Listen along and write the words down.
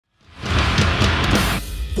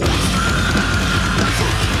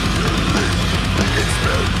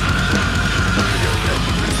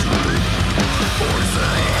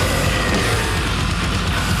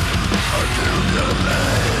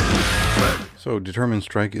So, Determined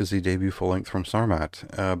Strike is a debut full-length from Sarmat,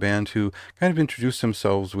 a band who kind of introduced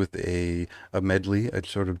themselves with a medley, a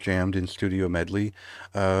sort of jammed-in studio medley,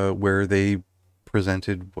 where they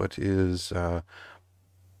presented what a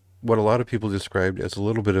lot of people described as a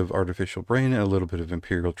little bit of Artificial Brain and a little bit of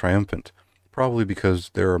Imperial Triumphant, probably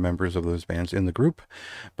because there are members of those bands in the group.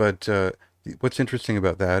 But what's interesting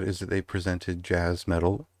about that is that they presented jazz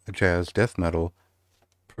metal, jazz death metal,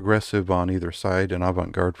 progressive on either side, and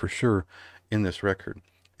avant-garde for sure in this record.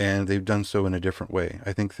 And they've done so in a different way.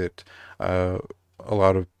 I think that a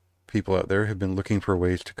lot of people out there have been looking for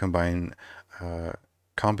ways to combine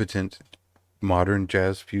competent modern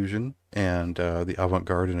jazz fusion and the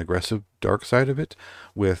avant-garde and aggressive dark side of it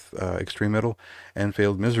with extreme metal, and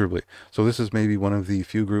failed miserably. So this is maybe one of the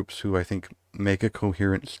few groups who I think make a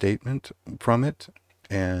coherent statement from it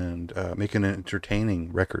and make an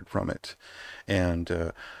entertaining record from it.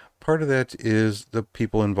 And part of that is the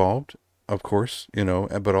people involved, of course,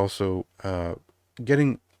 but also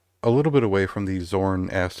getting a little bit away from the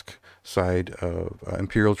Zorn-esque side of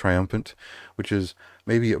Imperial Triumphant, which is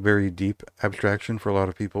maybe a very deep abstraction for a lot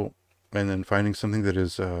of people, and then finding something that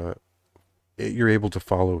is you're able to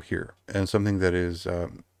follow here, and something that is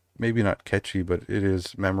maybe not catchy, but it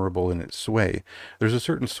is memorable in its sway. There's a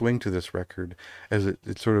certain swing to this record, as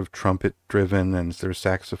it's sort of trumpet driven, and there's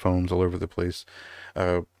saxophones all over the place.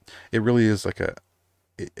 It really is like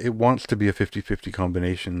it wants to be a 50-50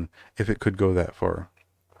 combination if it could go that far.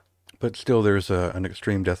 But still, there's an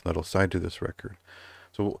extreme death metal side to this record.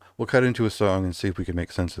 So we'll cut into a song and see if we can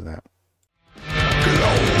make sense of that.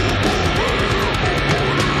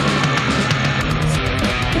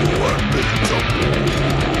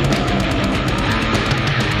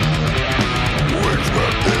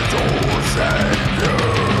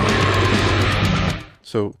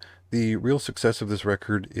 So the real success of this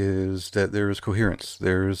record is that there is coherence.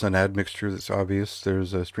 There's an admixture that's obvious.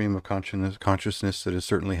 There's a stream of consciousness that is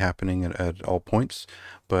certainly happening at all points,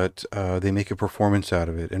 but they make a performance out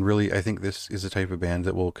of it. And really, I think this is the type of band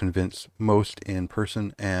that will convince most in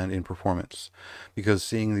person and in performance, because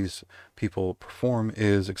seeing these people perform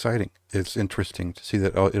is exciting. It's interesting to see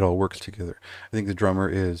that it all works together. I think the drummer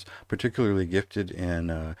is particularly gifted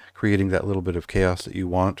in creating that little bit of chaos that you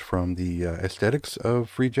want from the aesthetics of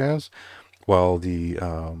free jazz, while the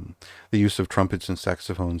use of trumpets and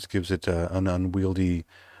saxophones gives it an unwieldy,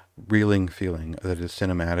 reeling feeling that is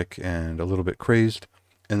cinematic and a little bit crazed.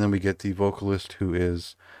 And then we get the vocalist who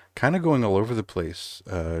is kind of going all over the place,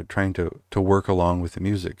 trying to work along with the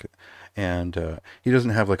music. And he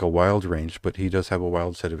doesn't have like a wild range, but he does have a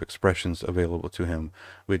wild set of expressions available to him,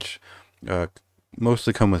 which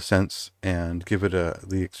mostly come with sense and give it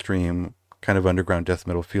the extreme kind of underground death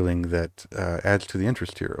metal feeling that adds to the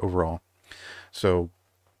interest here overall. So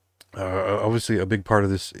obviously a big part of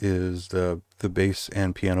this is the bass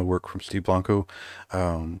and piano work from Steve Blanco.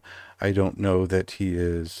 I don't know that he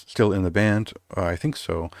is still in the band. I think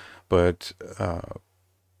so, but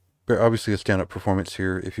obviously a stand-up performance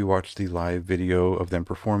here. If you watch the live video of them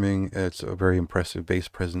performing, it's a very impressive bass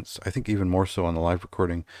presence. I think even more so on the live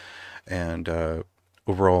recording. And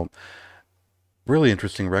overall, really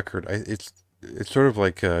interesting record. It's sort of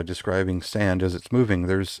like describing sand as it's moving.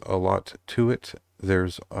 There's a lot to it.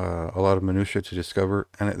 There's a lot of minutia to discover,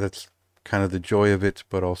 and that's kind of the joy of it,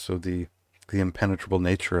 but also the impenetrable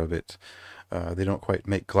nature of it. They don't quite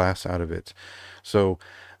make glass out of it. So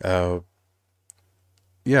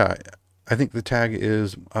yeah, I think the tag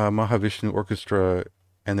is Mahavishnu Orchestra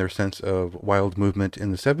and their sense of wild movement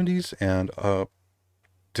in the 70s, and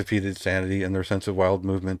Defeated Sanity and their sense of wild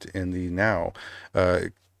movement in the now.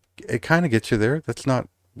 It kind of gets you there. That's not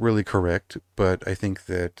really correct, but I think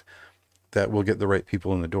that will get the right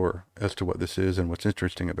people in the door as to what this is and what's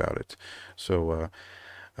interesting about it. So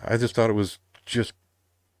I just thought it was just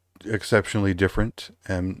exceptionally different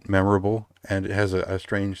and memorable, and it has a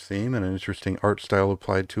strange theme and an interesting art style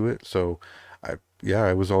applied to it. So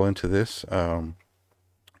I was all into this. Go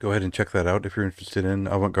ahead and check that out if you're interested in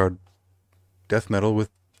avant-garde death metal with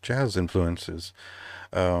jazz influences.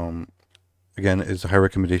 Again, it's a high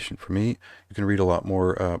recommendation for me. You can read a lot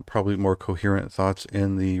more, probably more coherent thoughts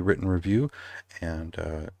in the written review,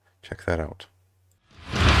 and check that out.